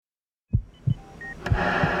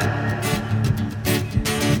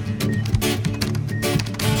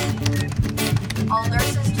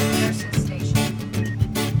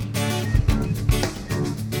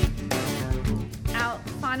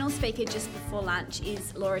speaker just before lunch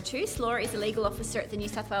is Laura Toos. Laura is a legal officer at the New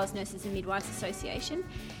South Wales Nurses and Midwives Association.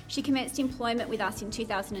 She commenced employment with us in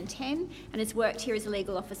 2010 and has worked here as a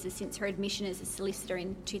legal officer since her admission as a solicitor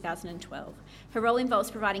in 2012. Her role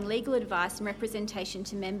involves providing legal advice and representation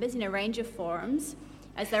to members in a range of forums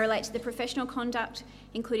as they relate to the professional conduct,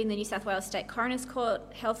 including the New South Wales State Coroner's Court,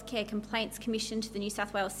 Healthcare Complaints Commission to the New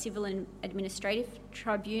South Wales Civil and Administrative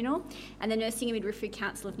Tribunal, and the Nursing and Midwifery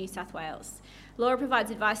Council of New South Wales. Laura provides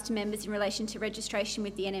advice to members in relation to registration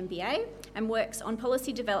with the NMBA and works on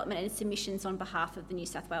policy development and submissions on behalf of the New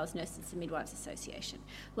South Wales Nurses and Midwives Association.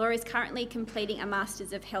 Laura is currently completing a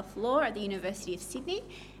Masters of Health Law at the University of Sydney,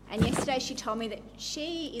 and yesterday she told me that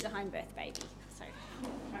she is a home birth baby. So,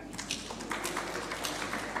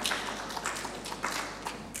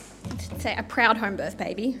 say a proud home birth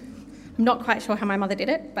baby. I'm not quite sure how my mother did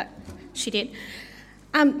it, but she did.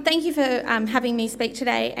 Thank you for having me speak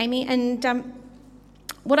today, Amy. And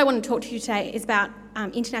what I want to talk to you today is about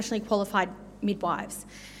internationally qualified midwives.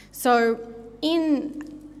 So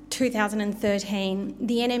in 2013,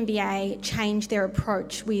 the NMBA changed their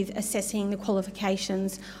approach with assessing the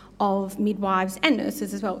qualifications of midwives and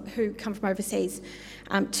nurses as well who come from overseas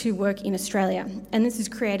to work in Australia. And this has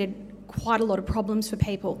created quite a lot of problems for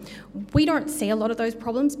people. We don't see a lot of those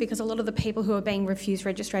problems because a lot of the people who are being refused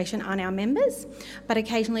registration aren't our members, but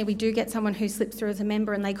occasionally we do get someone who slips through as a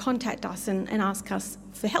member and they contact us and ask us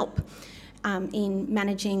for help in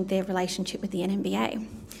managing their relationship with the NMBA.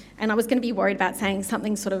 And I was going to be worried about saying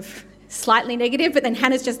something sort of slightly negative, but then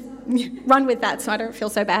Hannah's just run with that, so I don't feel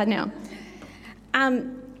so bad now.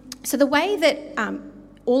 So the way that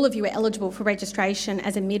all of you are eligible for registration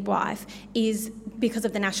as a midwife is because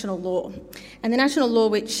of the national law. And the national law,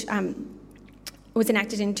 which was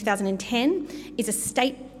enacted in 2010, is a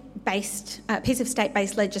state-based piece of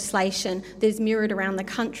state-based legislation that is mirrored around the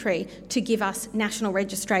country to give us national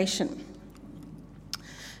registration.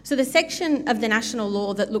 So the section of the national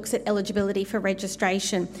law that looks at eligibility for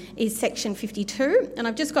registration is section 52, and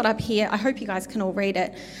I've just got up here, I hope you guys can all read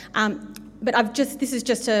it, but this is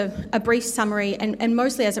just a brief summary, and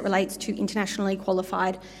mostly as it relates to internationally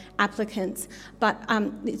qualified applicants. But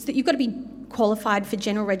it's that you've got to be qualified for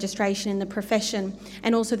general registration in the profession,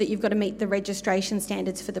 and also that you've got to meet the registration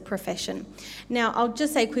standards for the profession. Now, I'll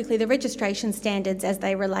just say quickly, the registration standards as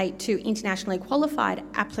they relate to internationally qualified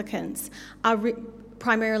applicants are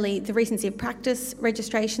primarily the recency of practice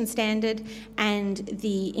registration standard and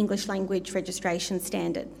the English language registration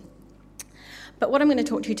standard. But what I'm going to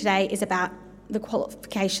talk to you today is about the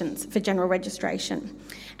qualifications for general registration.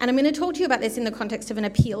 And I'm going to talk to you about this in the context of an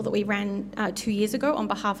appeal that we ran 2 years ago on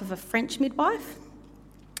behalf of a French midwife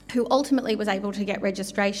who ultimately was able to get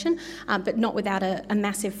registration, but not without a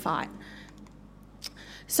massive fight.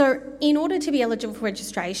 So in order to be eligible for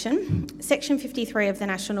registration, section 53 of the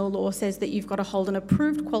national law says that you've got to hold an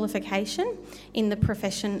approved qualification in the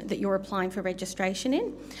profession that you're applying for registration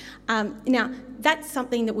in. Now, that's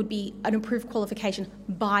something that would be an approved qualification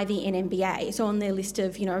by the NMBA, so on their list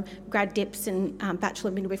of, grad dips and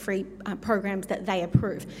bachelor midwifery programs that they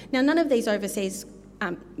approve. Now, none of these overseas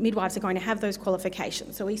midwives are going to have those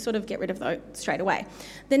qualifications, so we sort of get rid of those straight away.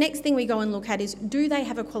 The next thing we go and look at is, do they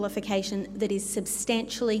have a qualification that is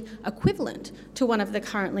substantially equivalent to one of the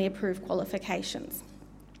currently approved qualifications?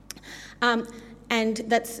 And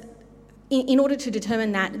that's, in order to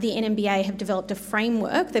determine that, the NMBA have developed a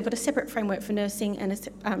framework. They've got a separate framework for nursing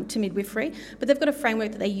and to midwifery, but they've got a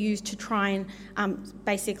framework that they use to try and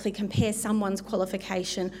basically compare someone's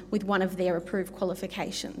qualification with one of their approved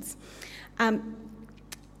qualifications.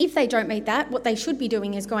 If they don't meet that, what they should be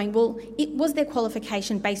doing is going, well, was their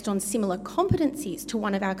qualification based on similar competencies to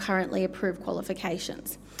one of our currently approved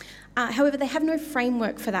qualifications? However, they have no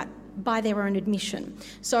framework for that by their own admission,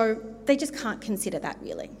 so they just can't consider that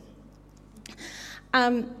really.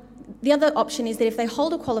 The other option is that if they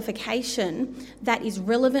hold a qualification that is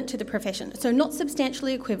relevant to the profession, so not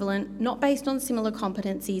substantially equivalent, not based on similar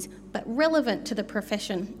competencies, but relevant to the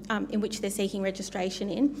profession in which they're seeking registration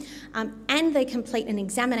in, and they complete an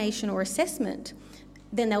examination or assessment,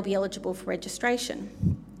 then they'll be eligible for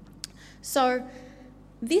registration. So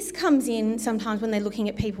this comes in sometimes when they're looking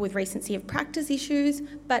at people with recency of practice issues,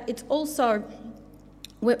 but it's also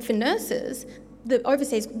for nurses. The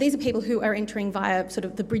overseas, these are people who are entering via sort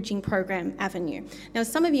of the bridging program avenue. Now,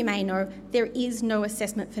 some of you may know there is no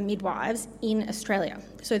assessment for midwives in Australia,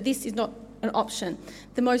 so this is not an option.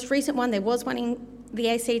 The most recent one, there was one in the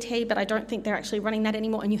ACT, but I don't think they're actually running that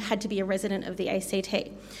anymore, and you had to be a resident of the ACT.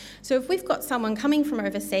 So if we've got someone coming from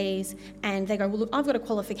overseas and they go, well, look, I've got a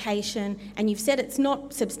qualification, and you've said it's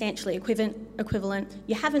not substantially equivalent,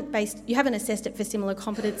 you haven't assessed it for similar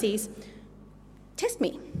competencies, test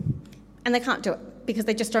me. And they can't do it because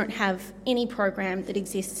they just don't have any program that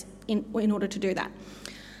exists in order to do that.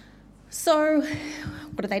 So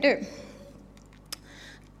what do?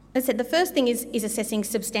 As I said, the first thing is assessing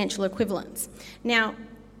substantial equivalence. Now,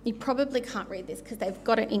 you probably can't read this because they've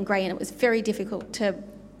got it in grey and it was very difficult to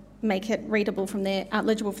make it readable from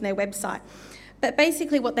legible from their website. But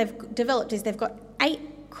basically what they've developed is they've got 8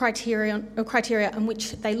 criteria in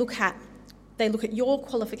which they look at your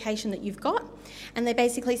qualification that you've got, and they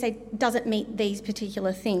basically say, does it meet these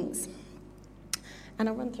particular things? And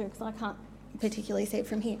I'll run through because I can't particularly see it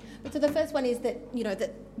from here. But so the first one is that,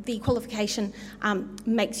 that the qualification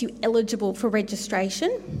makes you eligible for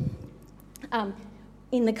registration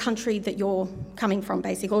in the country that you're coming from,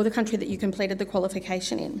 basically, or the country that you completed the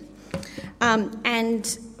qualification in.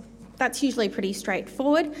 And that's usually pretty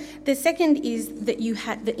straightforward. The second is that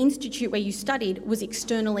the institute where you studied was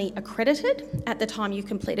externally accredited at the time you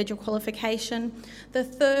completed your qualification. The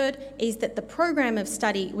third is that the program of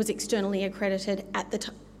study was externally accredited at the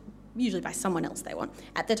time, usually by someone else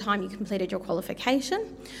at the time you completed your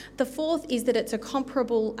qualification. The fourth is that it's a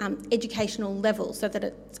comparable educational level, so that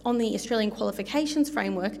it's on the Australian qualifications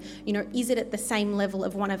framework, is it at the same level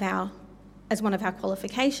of one of our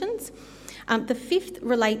qualifications? The fifth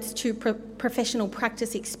relates to professional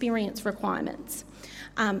practice experience requirements.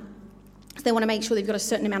 So they want to make sure they've got a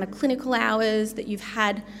certain amount of clinical hours, that you've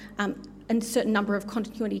had a certain number of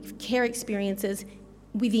continuity of care experiences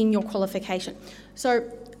within your qualification.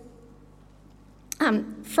 So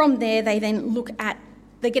from there, they then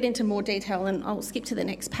they get into more detail, and I'll skip to the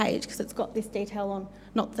next page because it's got this detail on,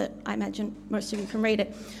 not that I imagine most of you can read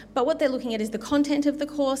it, but what they're looking at is the content of the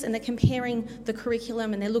course, and they're comparing the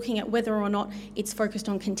curriculum, and they're looking at whether or not it's focused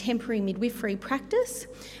on contemporary midwifery practice.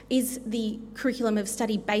 Is the curriculum of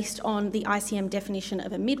study based on the ICM definition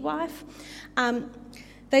of a midwife?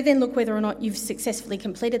 They then look whether or not you've successfully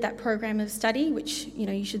completed that program of study, which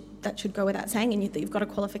that should go without saying, and that you've got a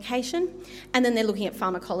qualification. And then they're looking at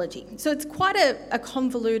pharmacology. So it's quite a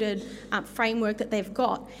convoluted framework that they've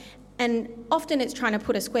got. And often it's trying to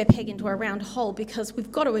put a square peg into a round hole, because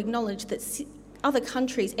we've got to acknowledge that other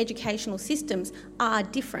countries' educational systems are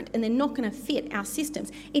different, and they're not going to fit our systems.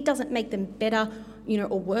 It doesn't make them better,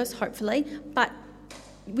 or worse, hopefully, but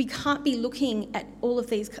we can't be looking at all of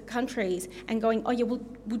these countries and going, oh yeah, well,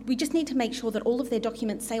 we just need to make sure that all of their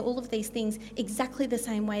documents say all of these things exactly the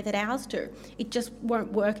same way that ours do. It just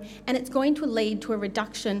won't work, and it's going to lead to a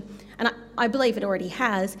reduction, and I believe it already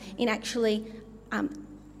has, in actually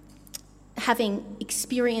having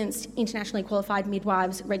experienced internationally qualified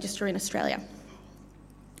midwives register in Australia.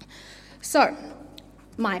 So,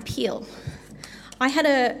 my appeal. I had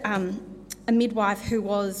a midwife who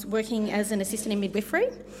was working as an assistant in midwifery,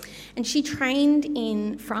 and she trained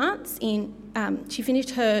in France. She finished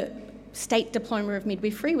her state diploma of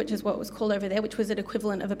midwifery, which is what it was called over there, which was an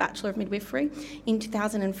equivalent of a Bachelor of Midwifery, in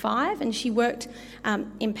 2005, and she worked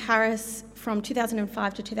in Paris from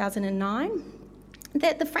 2005 to 2009.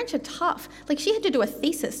 The French are tough. She had to do a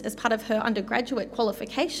thesis as part of her undergraduate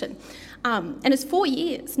qualification, and it's 4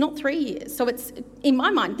 years, not 3 years. So it's, in my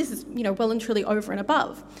mind, this is well and truly over and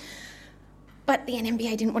above. But the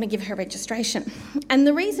NMBA didn't want to give her registration. And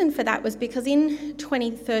the reason for that was because in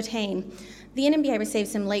 2013, the NMBA received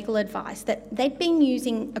some legal advice that they'd been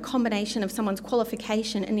using a combination of someone's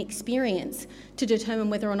qualification and experience to determine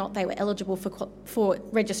whether or not they were eligible for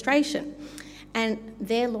registration. And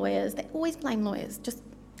their lawyers, they always blame lawyers,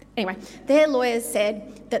 their lawyers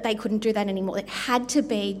said that they couldn't do that anymore. It had to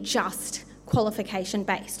be just qualification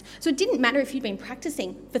based. So it didn't matter if you'd been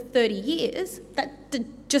practicing for 30 years, that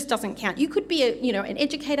just doesn't count. You could be an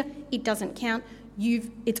educator, it doesn't count.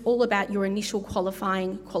 It's all about your initial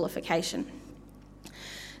qualification.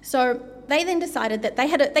 So they then decided that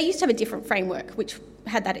they used to have a different framework which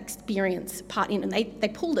had that experience part in, and they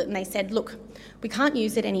pulled it and they said, look, we can't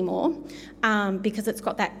use it anymore because it's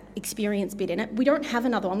got that experience bit in it. We don't have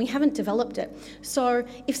another one, we haven't developed it. So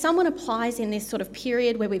if someone applies in this sort of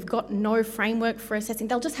period where we've got no framework for assessing,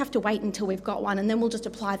 they'll just have to wait until we've got one, and then we'll just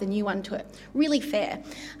apply the new one to it. Really fair,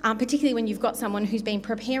 particularly when you've got someone who's been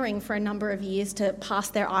preparing for a number of years to pass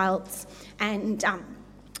their IELTS and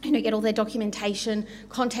get all their documentation,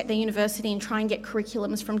 contact their university and try and get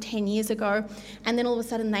curriculums from 10 years ago. And then all of a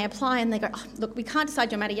sudden they apply and they go, oh, look, we can't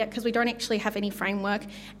decide your matter yet because we don't actually have any framework.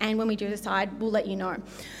 And when we do decide, we'll let you know.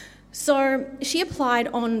 So she applied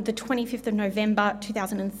on the 25th of November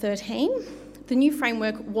 2013. The new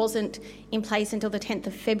framework wasn't in place until the 10th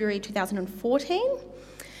of February 2014.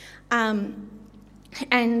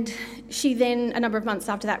 And she then, a number of months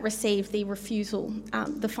after that, received the refusal,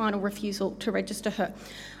 the final refusal to register her.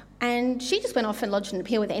 And she just went off and lodged an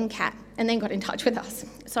appeal with NCAT and then got in touch with us.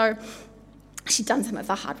 So she'd done some of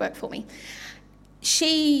the hard work for me.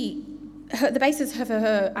 The basis for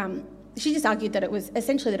her, she just argued that it was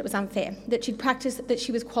essentially that it was unfair, that she'd practiced, that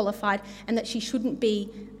she was qualified, and that she shouldn't be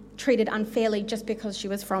treated unfairly just because she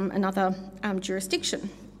was from another jurisdiction.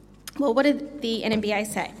 Well, what did the NMBA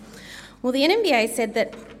say? Well, the NMBA said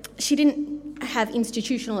that she didn't have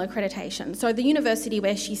institutional accreditation. So the university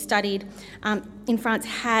where she studied in France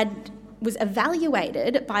was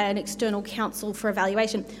evaluated by an external council for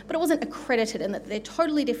evaluation, but it wasn't accredited, and that they're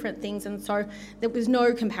totally different things, and so there was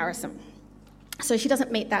no comparison. So she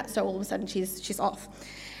doesn't meet that, so all of a sudden she's off.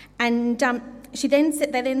 And they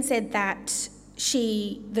then said that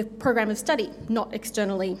the program of study, not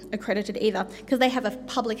externally accredited either, because they have a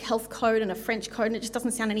public health code and a French code, and it just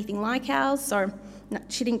doesn't sound anything like ours, so no,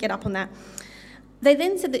 she didn't get up on that. They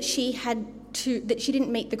then said that she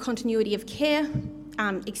didn't meet the continuity of care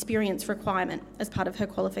experience requirement as part of her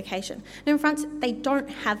qualification. Now in France, they don't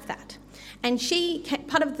have that. And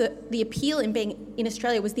part of the appeal in being in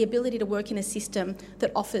Australia was the ability to work in a system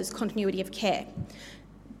that offers continuity of care.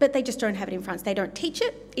 But they just don't have it in France. They don't teach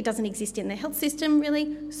it. It doesn't exist in their health system,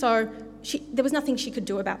 really. So there was nothing she could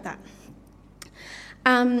do about that.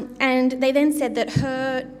 And they then said that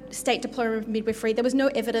her state diploma of midwifery, there was no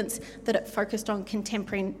evidence that it focused on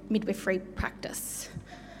contemporary midwifery practice.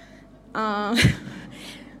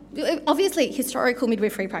 Obviously, historical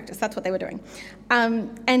midwifery practice, that's what they were doing.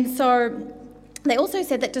 And so they also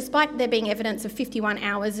said that despite there being evidence of 51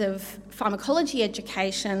 hours of pharmacology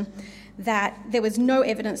education, that there was no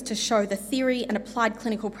evidence to show the theory and applied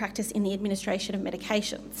clinical practice in the administration of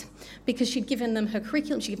medications, because she'd given them her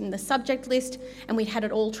curriculum, she'd given them the subject list, and we'd had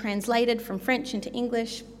it all translated from French into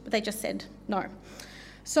English, but they just said no.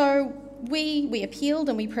 So we appealed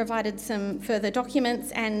and we provided some further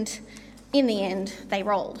documents, and in the end, they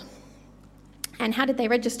rolled. And how did they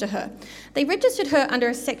register her? They registered her under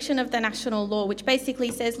a section of the national law which basically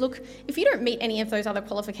says, look, if you don't meet any of those other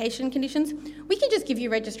qualification conditions, we can just give you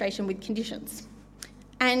registration with conditions.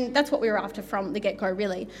 And that's what we were after from the get-go,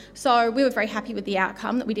 really. So we were very happy with the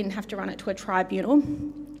outcome, that we didn't have to run it to a tribunal.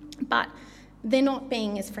 But they're not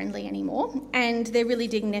being as friendly anymore, and they're really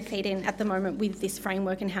digging their feet in at the moment with this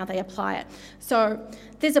framework and how they apply it. So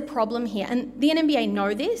there's a problem here, and the NMBA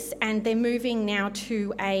know this, and they're moving now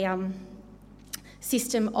to a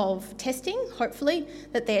system of testing, hopefully,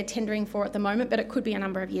 that they're tendering for at the moment, but it could be a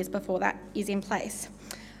number of years before that is in place.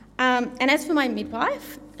 And as for my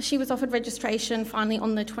midwife, she was offered registration finally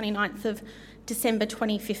on the 29th of December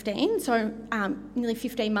 2015, so nearly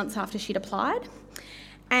 15 months after she'd applied.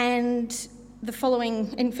 And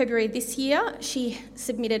in February this year, she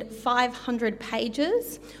submitted 500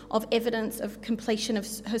 pages of evidence of completion of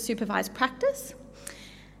her supervised practice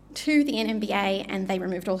to the NMBA, and they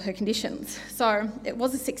removed all her conditions. So it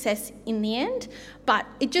was a success in the end, but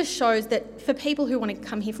it just shows that for people who want to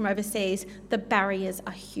come here from overseas, the barriers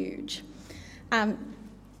are huge. And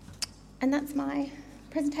that's my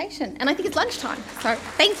presentation. And I think it's lunchtime, so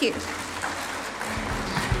thank you.